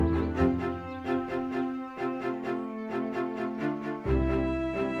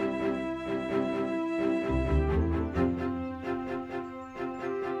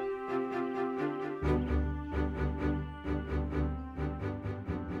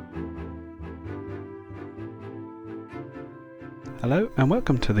Hello and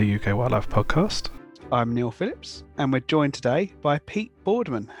welcome to the UK Wildlife Podcast. I'm Neil Phillips and we're joined today by Pete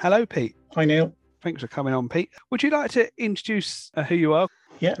Boardman. Hello, Pete. Hi, Neil. Thanks for coming on, Pete. Would you like to introduce who you are?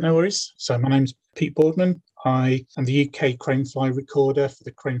 Yeah, no worries. So my name's Pete Boardman. I am the UK cranefly recorder for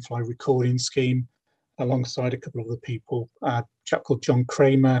the Cranefly Recording Scheme, alongside a couple of other people. A chap called John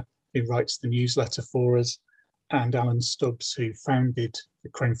Kramer, who writes the newsletter for us, and Alan Stubbs, who founded the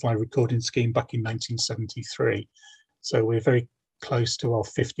Cranefly Recording Scheme back in 1973. So we're very close to our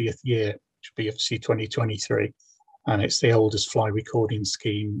 50th year, which will be obviously 2023. And it's the oldest fly recording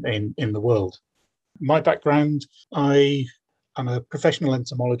scheme in the world. My background, I'm a professional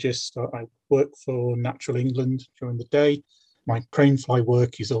entomologist. I work for Natural England during the day. My cranefly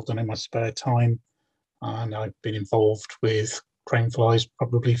work is all done in my spare time. And I've been involved with craneflies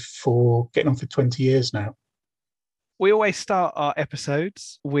probably for getting on for 20 years now. We always start our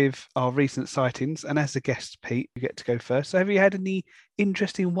episodes with our recent sightings. And as a guest, Pete, you get to go first. So have you had any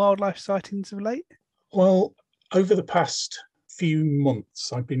interesting wildlife sightings of late? Well, over the past few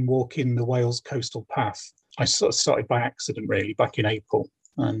months, I've been walking the Wales Coastal Path. I sort of started by accident, really, back in April,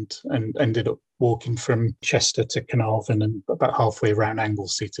 and ended up walking from Chester to Carnarvon and about halfway around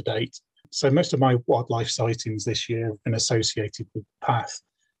Anglesey to date. So most of my wildlife sightings this year have been associated with the path.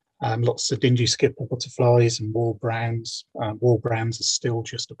 Lots of dingy skipper butterflies and wall browns. Wall browns are still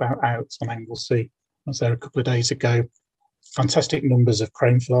just about out on Anglesey. I was there a couple of days ago. Fantastic numbers of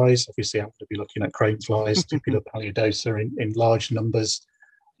craneflies. Obviously, I'm going to be looking at craneflies, Tupula pallidosa in large numbers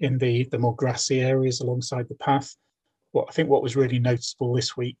in the more grassy areas alongside the path. I think what was really noticeable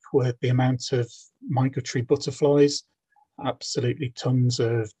this week were the amount of migratory butterflies, absolutely tons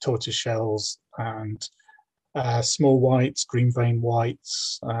of tortoiseshells and small whites, green vein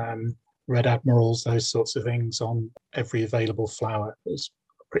whites, red admirals, those sorts of things on every available flower. It was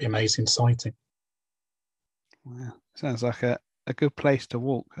a pretty amazing sighting. Wow, sounds like a good place to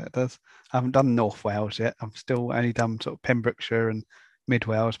walk. That does. I haven't done North Wales yet. I've still only done sort of Pembrokeshire and Mid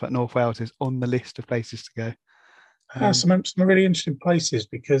Wales, but North Wales is on the list of places to go. Some really interesting places,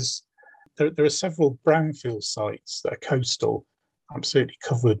 because there are several brownfield sites that are coastal, absolutely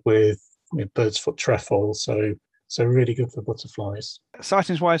covered with bird's foot trefoil, so really good for butterflies.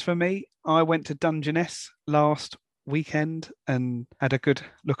 Sightings wise for me, I went to Dungeness last weekend and had a good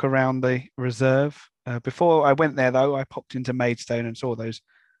look around the reserve. Before I went there, though, I popped into Maidstone and saw those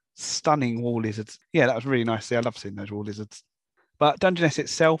stunning wall lizards. Yeah, that was really nice to see. I love seeing those wall lizards. But Dungeness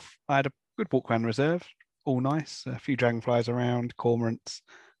itself, I had a good walk around the reserve, all nice. A few dragonflies around, cormorants,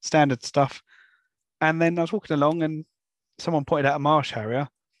 standard stuff. And then I was walking along and someone pointed out a marsh harrier,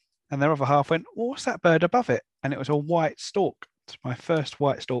 and their other half went, "Oh, what's that bird above it?" And it was a white stork. It's my first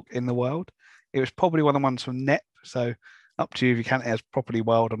white stork in the world. It was probably one of the ones from Knepp, so up to you if you count it as properly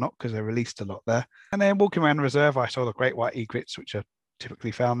wild or not, because they released a lot there. And then walking around the reserve, I saw the great white egrets, which are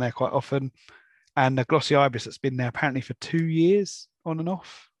typically found there quite often, and the glossy ibis that's been there apparently for 2 years on and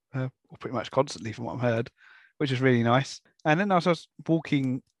off, or pretty much constantly from what I've heard, which is really nice. And then as I was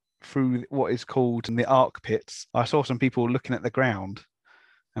walking through what is called the arc pits, I saw some people looking at the ground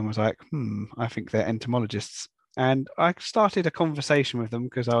and was like, I think they're entomologists. And I started a conversation with them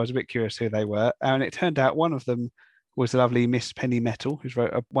because I was a bit curious who they were. And it turned out one of them was the lovely Miss Penny Metal, who's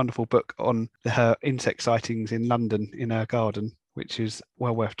wrote a wonderful book on her insect sightings in London in her garden, which is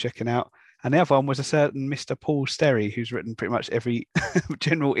well worth checking out. And the other one was a certain Mr. Paul Sterry, who's written pretty much every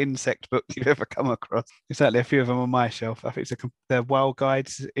general insect book you've ever come across. There's certainly a few of them on my shelf. I think it's the Wild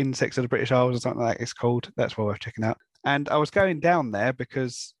Guides, Insects of the British Isles or something like that it's called. That's well worth checking out. And I was going down there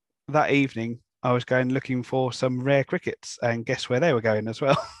because that evening I was going looking for some rare crickets, and guess where they were going as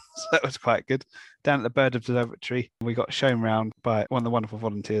well. So that was quite good. Down at the Bird Observatory, we got shown round by one of the wonderful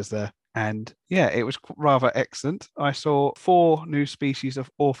volunteers there. And yeah, it was rather excellent. I saw 4 new species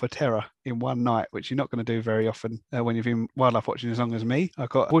of Orthoptera in one night, which you're not going to do very often when you've been wildlife watching as long as me. I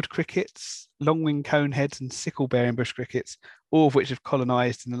got wood crickets, long-winged coneheads, and sickle-bearing bush crickets, all of which have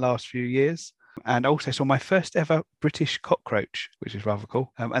colonised in the last few years. And also saw my first ever British cockroach, which is rather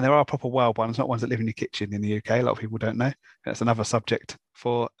cool. And there are proper wild ones, not ones that live in your kitchen in the UK. A lot of people don't know. That's another subject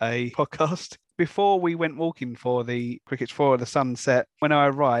for a podcast. Before we went walking for the crickets for the sunset, when I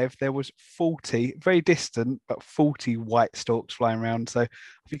arrived, there was 40, very distant, but 40 white storks flying around. So I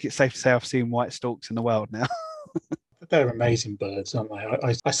think it's safe to say I've seen white storks in the wild now. They're amazing birds, aren't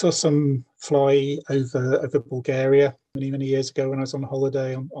they? I saw some fly over Bulgaria many years ago when I was on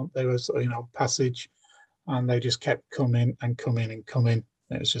holiday. They were on passage, and they just kept coming and coming and coming.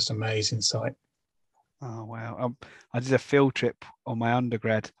 It was just an amazing sight. Oh, wow. I did a field trip on my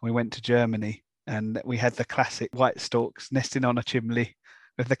undergrad. We went to Germany and we had the classic white storks nesting on a chimney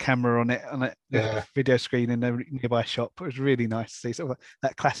with the camera on it the video screen in a nearby shop. It was really nice to see sort of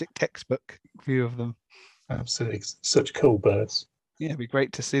that classic textbook view of them. Absolutely, such cool birds. Yeah, it'd be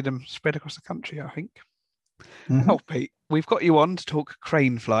great to see them spread across the country, I think. Mm-hmm. Oh, Pete, we've got you on to talk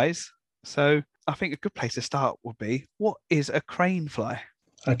crane flies. So I think a good place to start would be, what is a crane fly?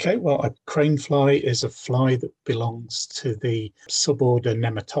 Okay, well, a crane fly is a fly that belongs to the suborder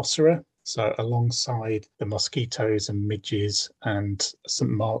Nematocera. So alongside the mosquitoes and midges and St.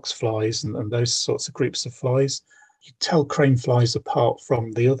 Mark's flies and those sorts of groups of flies. You tell crane flies apart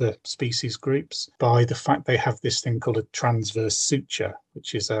from the other species groups by the fact they have this thing called a transverse suture,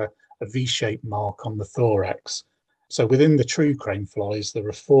 which is a V-shaped mark on the thorax. So within the true crane flies, there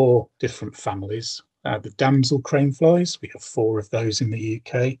are 4 different families. The damsel crane flies, we have 4 of those in the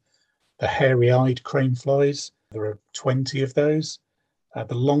UK. The hairy-eyed crane flies, there are 20 of those.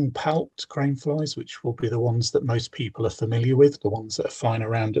 The long-palped crane flies, which will be the ones that most people are familiar with, the ones that are flying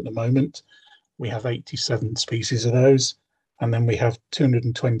around at the moment. We have 87 species of those. And then we have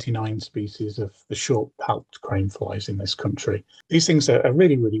 229 species of the short-palped crane flies in this country. These things are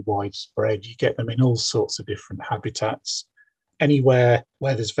really, really widespread. You get them in all sorts of different habitats. Anywhere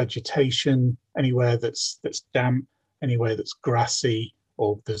where there's vegetation, anywhere that's damp, anywhere that's grassy,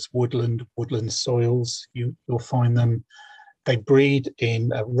 or there's woodland soils, you'll find them. They breed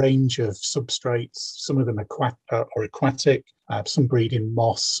in a range of substrates. Some of them are aquatic, some breed in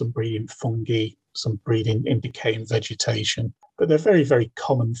moss, some breed in fungi, some breed in decaying vegetation. But they're very, very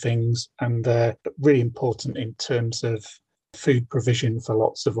common things, and they're really important in terms of food provision for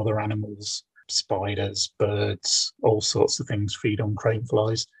lots of other animals. Spiders, birds, all sorts of things feed on crane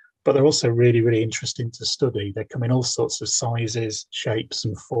flies. But they're also really, really interesting to study. They come in all sorts of sizes, shapes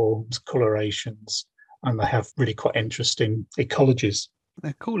and forms, colorations, and they have really quite interesting ecologies.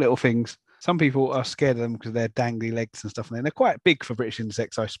 They're cool little things. Some people are scared of them because they're dangly legs and stuff, and they're quite big for British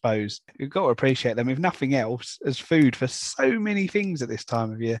insects, I suppose. You've got to appreciate them, if nothing else, as food for so many things at this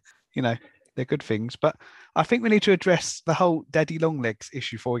time of year. You know, they're good things. But I think we need to address the whole daddy longlegs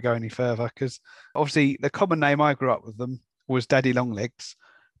issue before we go any further, because obviously the common name I grew up with them was daddy longlegs,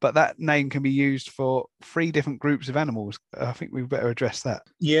 but that name can be used for 3 different groups of animals. I think we better address that.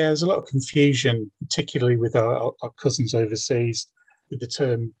 Yeah, there's a lot of confusion, particularly with our cousins overseas, with the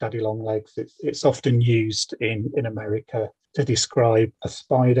term daddy longlegs. It's often used in America to describe a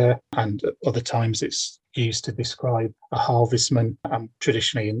spider, and at other times it's used to describe a harvestman. And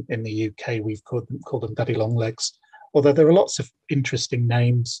traditionally in the UK, we've called them daddy longlegs. Although there are lots of interesting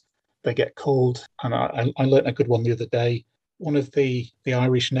names they get called, and I learnt a good one the other day. One of the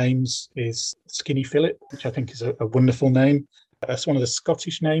Irish names is Skinny Philip, which I think is a wonderful name. That's one of the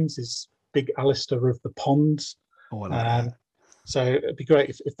Scottish names is Big Alistair of the Ponds. Oh, I like that. So it'd be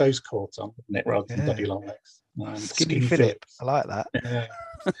great if those caught on, wouldn't it, rather than daddy longlegs. Skinny Philip. I like that. Yeah.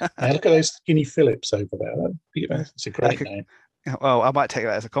 Look at those Skinny Phillips over there. It's a great name. Well, I might take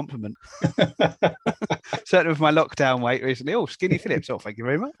that as a compliment. Certainly with my lockdown weight recently. Oh, Skinny Phillips. Oh, thank you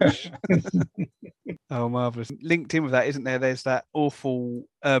very much. Oh, marvellous. Linked in with that, isn't there? There's that awful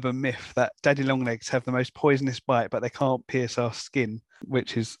urban myth that daddy longlegs have the most poisonous bite, but they can't pierce our skin,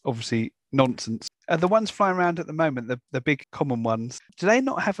 which is obviously nonsense. The ones flying around at the moment, the big common ones, do they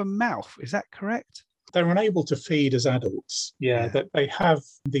not have a mouth? Is that correct? They're unable to feed as adults. Yeah. They have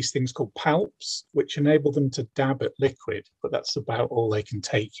these things called palps, which enable them to dab at liquid, but that's about all they can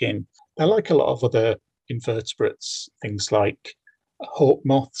take in. They're like a lot of other invertebrates, things like hawk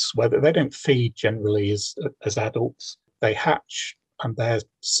moths, where they don't feed generally as adults. They hatch, and their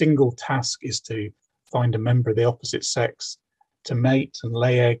single task is to find a member of the opposite sex to mate and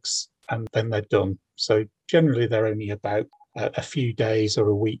lay eggs, and then they're done. So generally they're only about a few days or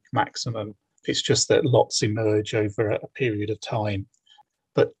a week maximum. It's just that lots emerge over a period of time.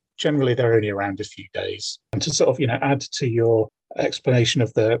 But generally they're only around a few days. And to sort of, add to your explanation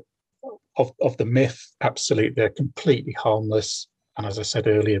of the myth, absolutely, they're completely harmless. And as I said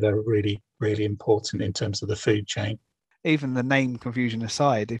earlier, they're really, really important in terms of the food chain. Even the name confusion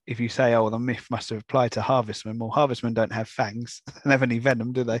aside, if you say, oh, the myth must have applied to harvestmen, well, harvestmen don't have fangs. They don't have any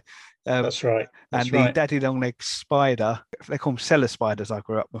venom, do they? That's right. The daddy longlegs spider, they call them cellar spiders. I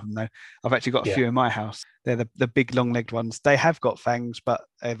grew up with them, though. I've actually got a few in my house. They're the big long-legged ones. They have got fangs, but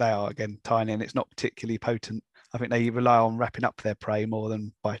they are, again, tiny, and it's not particularly potent. I think they rely on wrapping up their prey more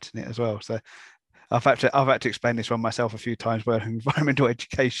than biting it as well. So I've had to explain this one myself a few times with environmental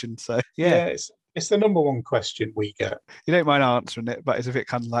education. So yeah, it's the number one question we get. You don't mind answering it, but it's a bit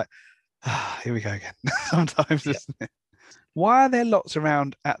kind of like, here we go again. Sometimes, isn't it? Why are there lots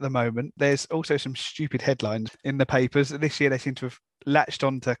around at the moment? There's also some stupid headlines in the papers. This year they seem to have latched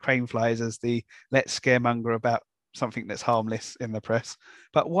onto crane flies as the let's scaremonger about something that's harmless in the press.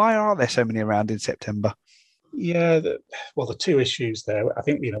 But why are there so many around in September? Yeah, the two issues there. I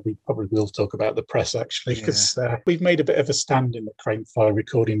think we probably will talk about the press actually, because we've made a bit of a stand in the Cranefly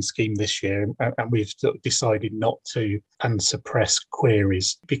recording scheme this year, and we've decided not to answer press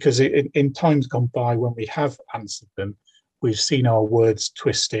queries because in times gone by when we have answered them, we've seen our words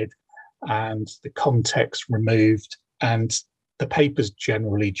twisted and the context removed, and the papers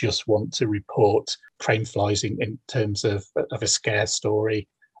generally just want to report craneflies in terms of a scare story.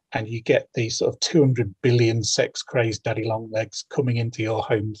 And you get these sort of 200 billion sex-crazed daddy longlegs coming into your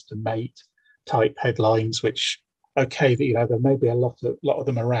homes to mate type headlines, which, okay, there may be a lot of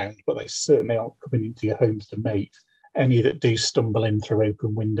them around, but they certainly aren't coming into your homes to mate. Any that do stumble in through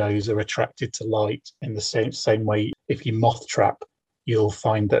open windows are attracted to light in the same way. If you moth trap, you'll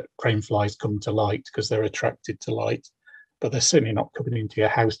find that craneflies come to light because they're attracted to light. But they're certainly not coming into your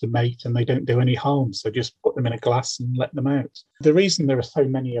house to mate, and they don't do any harm. So just put them in a glass and let them out. The reason there are so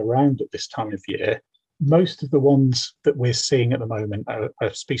many around at this time of year, most of the ones that we're seeing at the moment are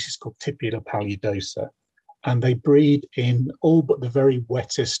a species called Tipula pallidosa, and they breed in all but the very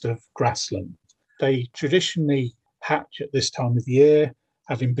wettest of grassland. They traditionally hatch at this time of year,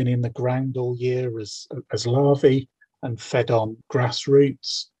 having been in the ground all year as larvae and fed on grass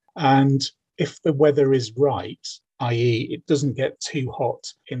roots. And if the weather is right, i.e. it doesn't get too hot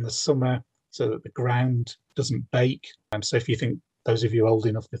in the summer so that the ground doesn't bake. And so if you think, those of you old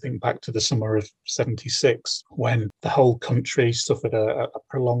enough to think back to the summer of 76, when the whole country suffered a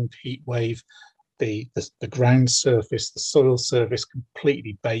prolonged heat wave, the ground surface, the soil surface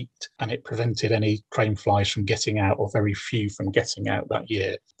completely baked, and it prevented any craneflies from getting out, or very few from getting out that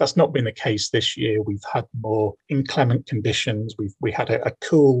year. That's not been the case this year. We've had more inclement conditions. We had a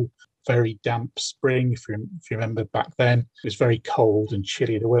cool, very damp spring. If you remember back then, it was very cold and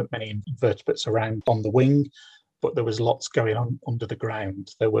chilly. There weren't many invertebrates around on the wing, but there was lots going on under the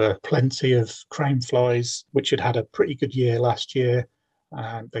ground. There were plenty of craneflies, which had a pretty good year last year,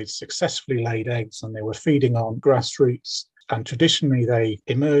 and they'd successfully laid eggs, and they were feeding on grass roots. And traditionally, they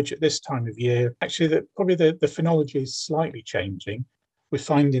emerge at this time of year. Actually, probably the phenology is slightly changing. We're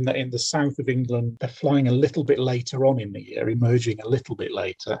finding that in the south of England, they're flying a little bit later on in the year, emerging a little bit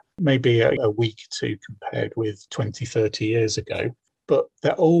later, maybe a week or two compared with 20, 30 years ago. But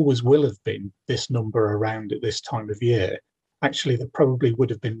there always will have been this number around at this time of year. Actually, there probably would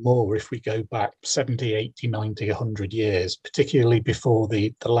have been more if we go back 70, 80, 90, 100 years, particularly before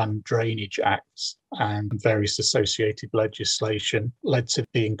the Land Drainage Acts and various associated legislation led to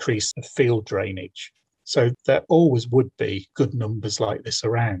the increase of field drainage. So there always would be good numbers like this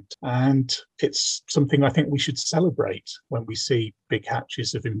around. And it's something I think we should celebrate when we see big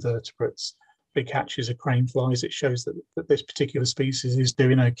hatches of invertebrates, big hatches of craneflies. It shows that this particular species is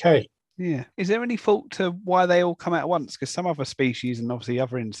doing okay. Yeah. Is there any fault to why they all come out at once? Because some other species and obviously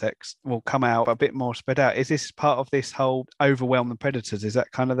other insects will come out a bit more spread out. Is this part of this whole overwhelm the predators? Is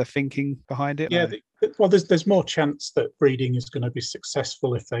that kind of the thinking behind it? Yeah. Well, there's more chance that breeding is going to be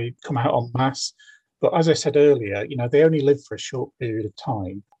successful if they come out en masse. But as I said earlier, they only live for a short period of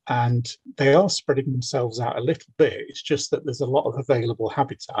time, and they are spreading themselves out a little bit. It's just that there's a lot of available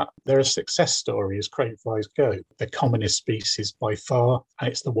habitat. They're a success story as craneflies go. The commonest species by far, and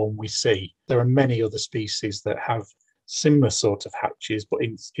it's the one we see. There are many other species that have similar sort of hatches, but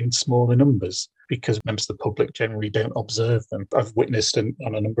in smaller numbers, because members of the public generally don't observe them. I've witnessed on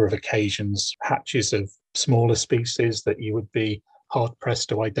a number of occasions hatches of smaller species that you would be hard-pressed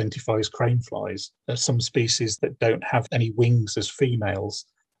to identify as craneflies. There's some species that don't have any wings as females,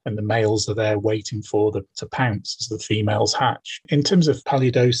 and the males are there waiting for them to pounce as the females hatch. In terms of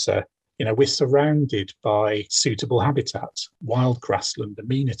pallidosa, we're surrounded by suitable habitat, wild grassland,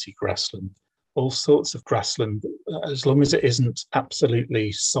 amenity grassland, all sorts of grassland. As long as it isn't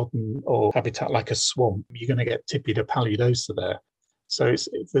absolutely sodden or habitat like a swamp, you're going to get Tipula pallidosa there. So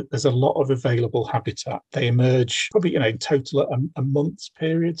there's a lot of available habitat. They emerge probably, in total a month's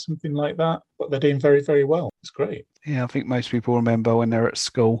period, something like that. But they're doing very, very well. It's great. Yeah, I think most people remember when they're at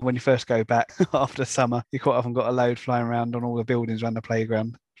school. When you first go back after summer, you quite often got a load flying around on all the buildings around the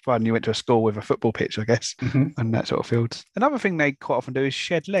playground. Providing you went to a school with a football pitch, I guess, and that sort of fields. Another thing they quite often do is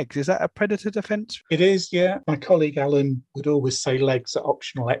shed legs. Is that a predator defence? It is, yeah. My colleague Alan would always say legs are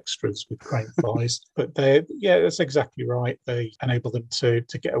optional extras with craneflies, but that's exactly right. They enable them to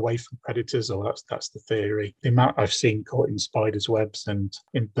get away from predators, or that's the theory. The amount I've seen caught in spiders' webs and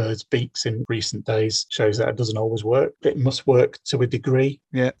in birds' beaks in recent days shows that it doesn't always work. It must work to a degree.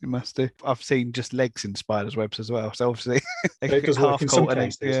 Yeah, it must do. I've seen just legs in spiders' webs as well. So obviously it does work in some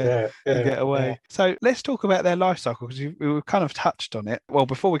cases. and get away. Yeah. So let's talk about their life cycle, because we've kind of touched on it. Well,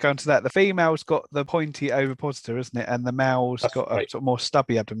 before we go into that, the female's got the pointy ovipositor, isn't it? And the male's That's got right. a sort of more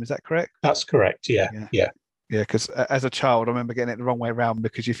stubby abdomen. Is that correct? That's correct. Yeah. Yeah, because as a child, I remember getting it the wrong way around,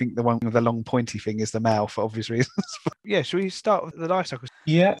 because you think the one with the long pointy thing is the male for obvious reasons. Yeah, should we start with the life cycle?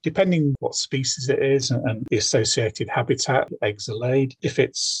 Yeah, depending what species it is and the associated habitat, eggs are laid. If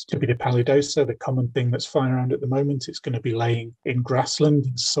it's Tibia palidosa, the common thing that's flying around at the moment, it's going to be laying in grassland,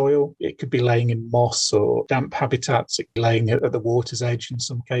 in soil. It could be laying in moss or damp habitats. It could be laying at the water's edge in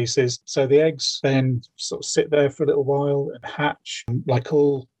some cases. So the eggs then sort of sit there for a little while and hatch. Like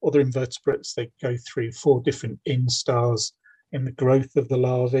all other invertebrates, they go through 4 different instars in the growth of the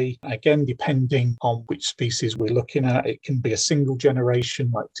larvae. Again, depending on which species we're looking at, it can be a single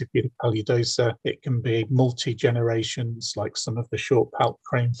generation like Tibia palidosa. It can be multi-generations like some of the short-palp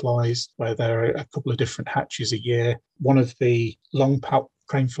crane flies, where there are a couple of different hatches a year. One of the long-palp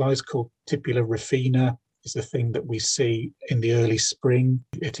crane flies called Tipula rufina is the thing that we see in the early spring.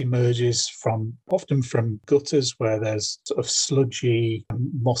 It emerges often from gutters where there's sort of sludgy,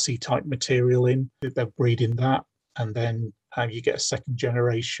 mossy type material in. They're breeding that, and then you get a second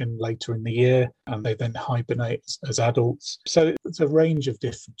generation later in the year, and they then hibernate as adults. So it's a range of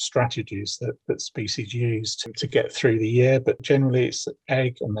different strategies that species use to get through the year, but generally it's an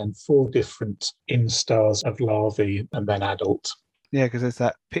egg and then 4 different instars of larvae and then adult. Yeah, because there's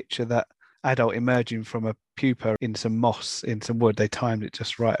that picture, that adult emerging from a pupa in some moss, in some wood. They timed it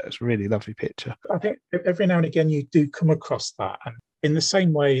just right. It's a really lovely picture. I think every now and again you do come across that. And in the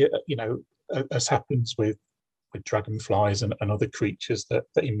same way, as happens with dragonflies and other creatures that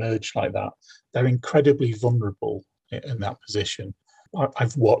emerge like that, they're incredibly vulnerable in that position.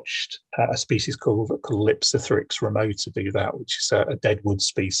 I've watched a species called Lipsothrix remota do that, which is a deadwood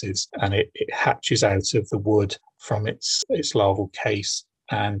species, and it hatches out of the wood from its larval case,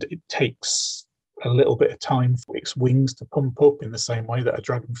 and it takes a little bit of time for its wings to pump up in the same way that a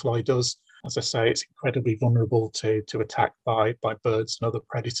dragonfly does. As I say, it's incredibly vulnerable to attack by birds and other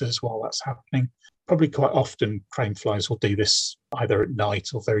predators while that's happening. Probably quite often, crane flies will do this either at night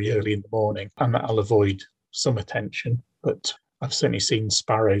or very early in the morning, and that'll avoid some attention. But I've certainly seen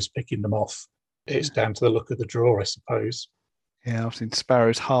sparrows picking them off. It's down to the look of the draw, I suppose. Yeah, I've seen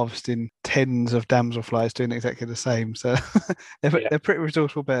sparrows harvesting tens of damselflies doing exactly the same. So they're pretty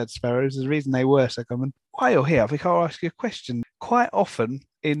resourceful birds, sparrows. There's a reason they were so common. While you're here, I think I'll ask you a question. Quite often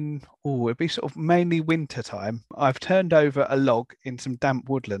it'd be sort of mainly winter time, I've turned over a log in some damp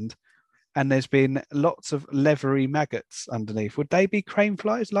woodland, and there's been lots of leathery maggots underneath. Would they be crane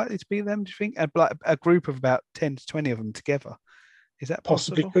flies likely to be them, do you think? A group of about 10 to 20 of them together. Is that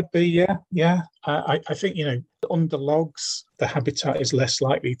possible? Possibly could be, yeah. I think, under logs, the habitat is less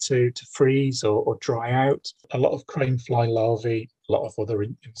likely to freeze or dry out. A lot of crane fly larvae, a lot of other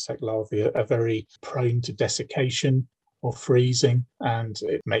insect larvae are very prone to desiccation or freezing, and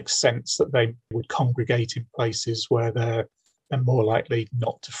it makes sense that they would congregate in places where they're more likely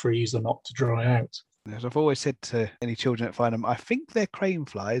not to freeze or not to dry out. As I've always said to any children that find them, I think they're crane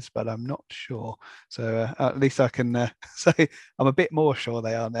flies, but I'm not sure. So at least I can say I'm a bit more sure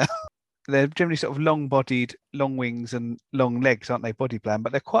they are now. They're generally sort of long-bodied, long wings and long legs, aren't they, body plan?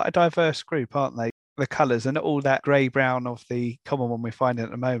 But they're quite a diverse group, aren't they? The colours are not all that grey-brown of the common one we're finding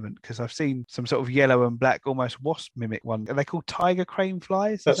at the moment, because I've seen some sort of yellow and black, almost wasp mimic one. Are they called tiger crane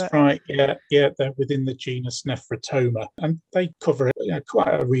flies? That's right, yeah. They're within the genus Nephrotoma, and they cover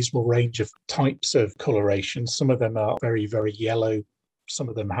quite a reasonable range of types of coloration. Some of them are very, very yellow. Some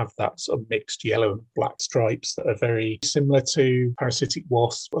of them have that sort of mixed yellow and black stripes that are very similar to parasitic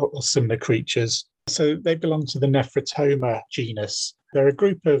wasps or similar creatures. So they belong to the Nephrotoma genus. They're a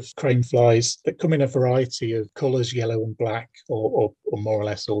group of crane flies that come in a variety of colours, yellow and black, or more or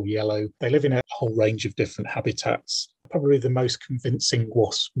less all yellow. They live in a whole range of different habitats. Probably the most convincing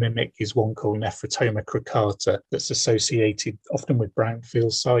wasp mimic is one called Nephrotoma crocata, that's associated often with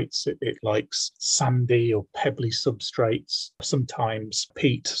brownfield sites. It likes sandy or pebbly substrates, sometimes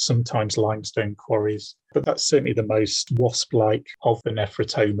peat, sometimes limestone quarries. But that's certainly the most wasp-like of the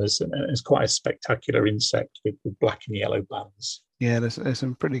Nephrotomas, and it's quite a spectacular insect with black and yellow bands. Yeah, there's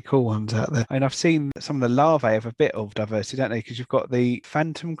some pretty cool ones out there. And I've seen some of the larvae have a bit of diversity, don't they? Because you've got the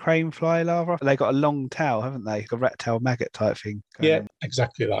phantom crane fly larva. They got a long tail, haven't they? A rat tail maggot type thing. Yeah,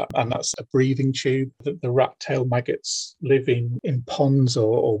 exactly that. And that's a breathing tube. The rat tail maggots live in ponds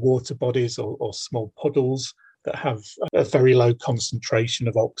or water bodies or small puddles that have a very low concentration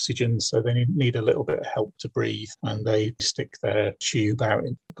of oxygen, so they need a little bit of help to breathe, and they stick their tube out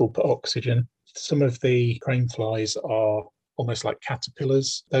and gulp at oxygen. Some of the crane flies are almost like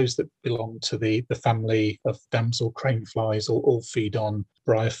caterpillars. Those that belong to the family of damsel craneflies all feed on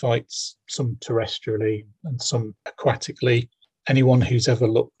bryophytes, some terrestrially and some aquatically. Anyone who's ever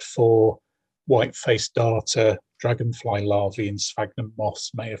looked for white-faced darter dragonfly larvae in sphagnum moss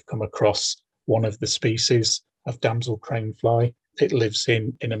may have come across one of the species of damsel cranefly. It lives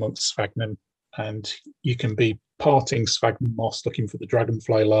in amongst sphagnum, and you can be parting sphagnum moss looking for the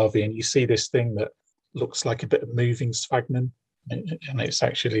dragonfly larvae, and you see this thing that looks like a bit of moving sphagnum, and it's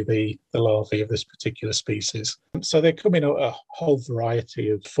actually the larvae of this particular species. So they come in a whole variety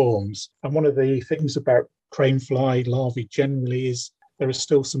of forms. And one of the things about cranefly larvae generally is there are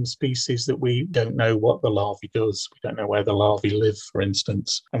still some species that we don't know what the larvae does. We don't know where the larvae live, for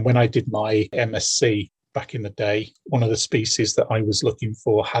instance. And when I did my MSc back in the day, one of the species that I was looking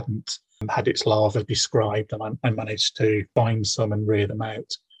for hadn't had its larvae described, and I managed to find some and rear them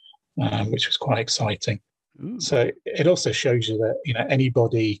out, which was quite exciting. Ooh. So it also shows you that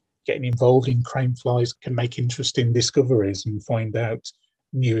anybody getting involved in craneflies can make interesting discoveries and find out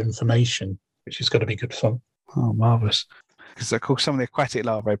new information, which has got to be good fun. Oh, marvellous. Because of course some of the aquatic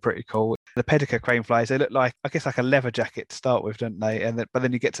larvae are pretty cool. The Pedica craneflies, they look like, I guess, like a leather jacket to start with, don't they? But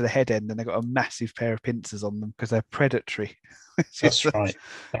then you get to the head end and they've got a massive pair of pincers on them because they're predatory. That's right.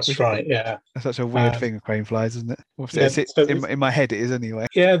 That's right. Yeah. That's such a weird thing with craneflies, isn't it? In my head, it is anyway.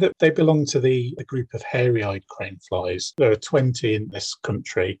 Yeah, they belong to the group of hairy-eyed craneflies. There are 20 in this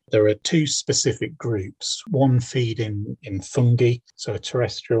country. There are two specific groups. One feed in fungi, so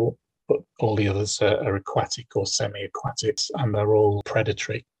terrestrial, but all the others are aquatic or semi-aquatic, and they're all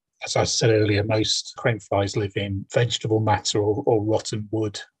predatory. As I said earlier, most craneflies live in vegetable matter or rotten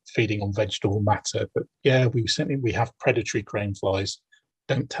wood, feeding on vegetable matter. But yeah, we have predatory craneflies.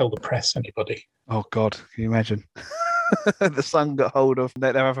 Don't tell the press, anybody. Oh God, can you imagine? The Sun got hold of.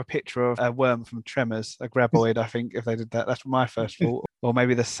 They have a picture of a worm from Tremors, a graboid. I think if they did that, that's my first thought. Or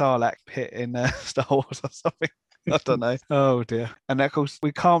maybe the Sarlacc pit in Star Wars or something. I don't know. Oh dear. And of course,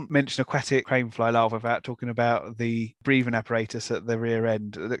 we can't mention aquatic cranefly larvae without talking about the breathing apparatus at the rear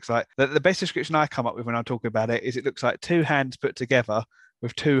end. It looks like the best description I come up with when I talk about it is it looks like two hands put together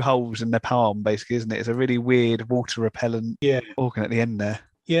with two holes in the palm, basically, isn't it? It's a really weird water repellent organ at the end there.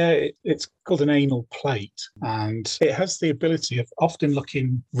 Yeah, it's called an anal plate, and it has the ability of often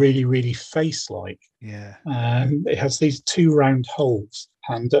looking really, really face-like. Yeah. It has these two round holes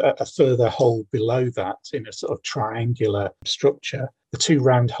and a further hole below that in a sort of triangular structure. The two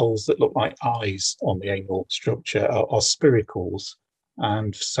round holes that look like eyes on the anal structure are spiracles.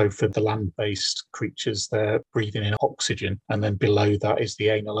 And so for the land-based creatures, they're breathing in oxygen. And then below that is the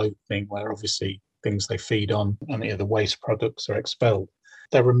anal opening where obviously things they feed on and the waste products are expelled.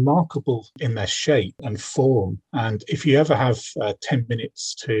 They're remarkable in their shape and form. And if you ever have 10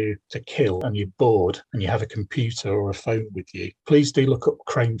 minutes to kill and you're bored and you have a computer or a phone with you, please do look up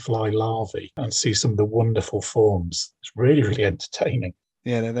cranefly larvae and see some of the wonderful forms. It's really, really entertaining.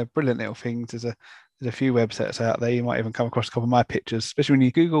 Yeah, they're brilliant little things. There's a few websites out there. You might even come across a couple of my pictures, especially when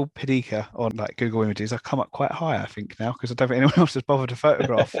you Google Pedica on like Google Images. I come up quite high, I think, now, because I don't think anyone else has bothered to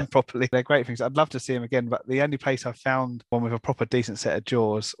photograph them properly. They're great things. I'd love to see them again, but the only place I found one with a proper decent set of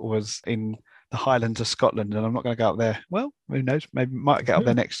jaws was in the Highlands of Scotland, and I'm not going to go up there. Well, who knows? Maybe might get up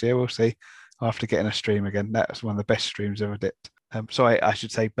there next year. We'll see. I'll have to get in a stream again. That was one of the best streams ever dipped. Sorry, I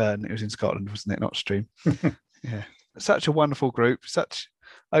should say Burn. It was in Scotland, wasn't it? Not stream. Yeah. Such a wonderful group. Such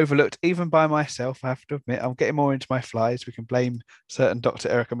overlooked even by myself, I have to admit. I'm getting more into my flies. We can blame certain Dr.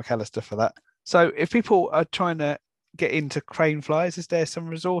 Erica McAllister for that. So if people are trying to get into crane flies, is there some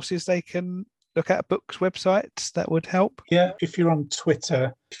resources they can look at, books, websites that would help? Yeah, if you're on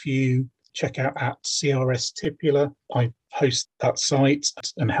Twitter, if you check out at CRS Tipula, I host that site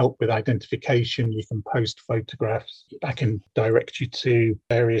and help with identification. You can post photographs. I can direct you to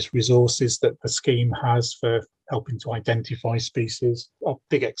various resources that the scheme has for helping to identify species. Our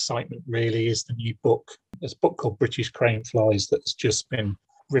big excitement really is the new book. There's a book called British Crane Flies that's just been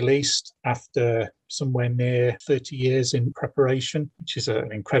released after somewhere near 30 years in preparation, which is an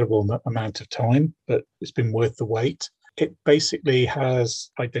incredible amount of time, but it's been worth the wait. It basically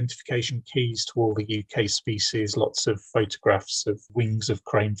has identification keys to all the UK species, lots of photographs of wings of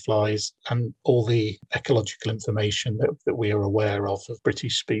crane flies, and all the ecological information that we are aware of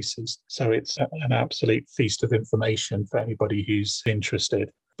British species. So it's an absolute feast of information for anybody who's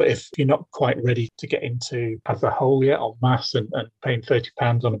interested. But if you're not quite ready to get into as a whole yet en masse and paying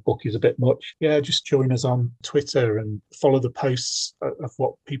 £30 on a book is a bit much, just join us on Twitter and follow the posts of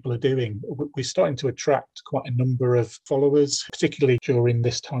what people are doing. We're starting to attract quite a number of followers, particularly during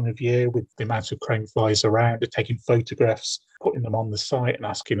this time of year with the amount of crane flies around, taking photographs. putting them on the site and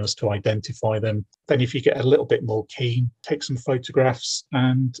asking us to identify them. Then if you get a little bit more keen, take some photographs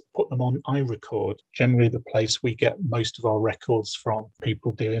and put them on iRecord. Generally the place we get most of our records from,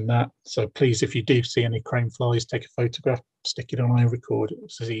 people doing that. So please, if you do see any crane flies, take a photograph, stick it on iRecord.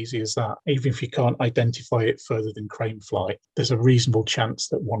 It's as easy as that. Even if you can't identify it further than crane fly, there's a reasonable chance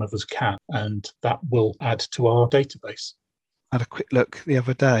that one of us can, and that will add to our database. I had a quick look the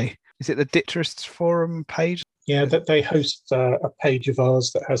other day. Is it the Ditterists Forum page? Yeah, that they host a page of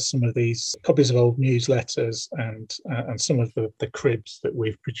ours that has some of these copies of old newsletters and some of the cribs that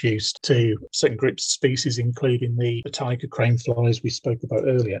we've produced to certain groups of species, including the tiger crane flies we spoke about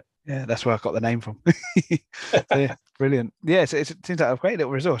earlier. Yeah, that's where I got the name from. Yeah, brilliant. Yeah, so it seems like a great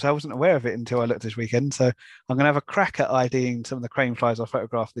little resource. I wasn't aware of it until I looked this weekend. So I'm going to have a crack at IDing some of the crane flies I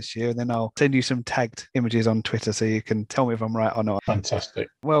photographed this year, and then I'll send you some tagged images on Twitter so you can tell me if I'm right or not. Fantastic.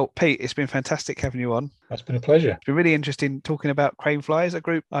 Well, Pete, it's been fantastic having you on. That's been a pleasure. It's been really interesting talking about crane flies, a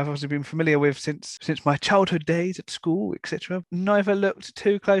group I've obviously been familiar with since my childhood days at school, etc. Never looked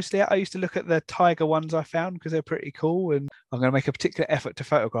too closely at. I used to look at the tiger ones I found because they're pretty cool, and I'm going to make a particular effort to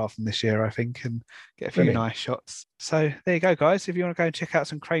photograph them this year, I think, and get a few Brilliant. nice shots. So there you go, guys. If you want to go and check out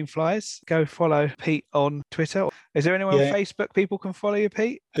some crane flies, go follow Pete on Twitter. Is there anyone on Facebook people can follow you,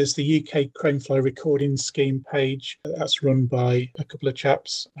 Pete? There's the UK Crane Fly Recording Scheme page that's run by a couple of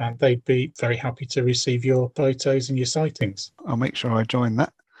chaps, and they'd be very happy to receive your photos and your sightings. I'll make sure I join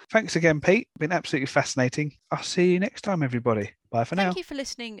that. Thanks again, Pete. Been absolutely fascinating. I'll see you next time, everybody. Bye for now. Thank you for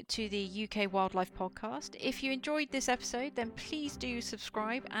listening to the UK Wildlife Podcast. If you enjoyed this episode, then please do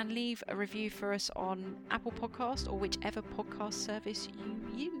subscribe and leave a review for us on Apple Podcast or whichever podcast service you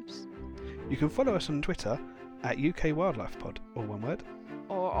use. You can follow us on Twitter at UK Wildlife Pod, all one word.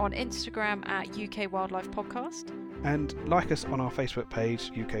 Or on Instagram at UK Wildlife Podcast. And like us on our Facebook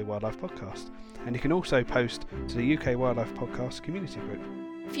page, UK Wildlife Podcast. And you can also post to the UK Wildlife Podcast community group.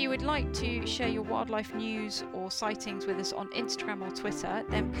 If you would like to share your wildlife news or sightings with us on Instagram or Twitter,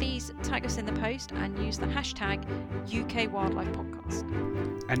 then please tag us in the post and use the hashtag UK Wildlife Podcast.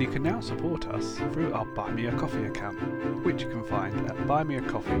 And you can now support us through our Buy Me a Coffee account, which you can find at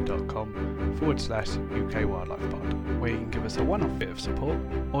buymeacoffee.com/UK Wildlife Pod, where you can give us a one-off bit of support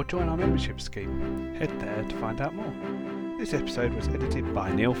or join our membership scheme. Head there to find out more. This episode was edited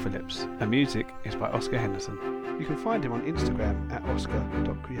by Neil Phillips, and music is by Oscar Henderson. You can find him on Instagram at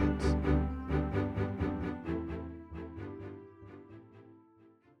oscar.creates.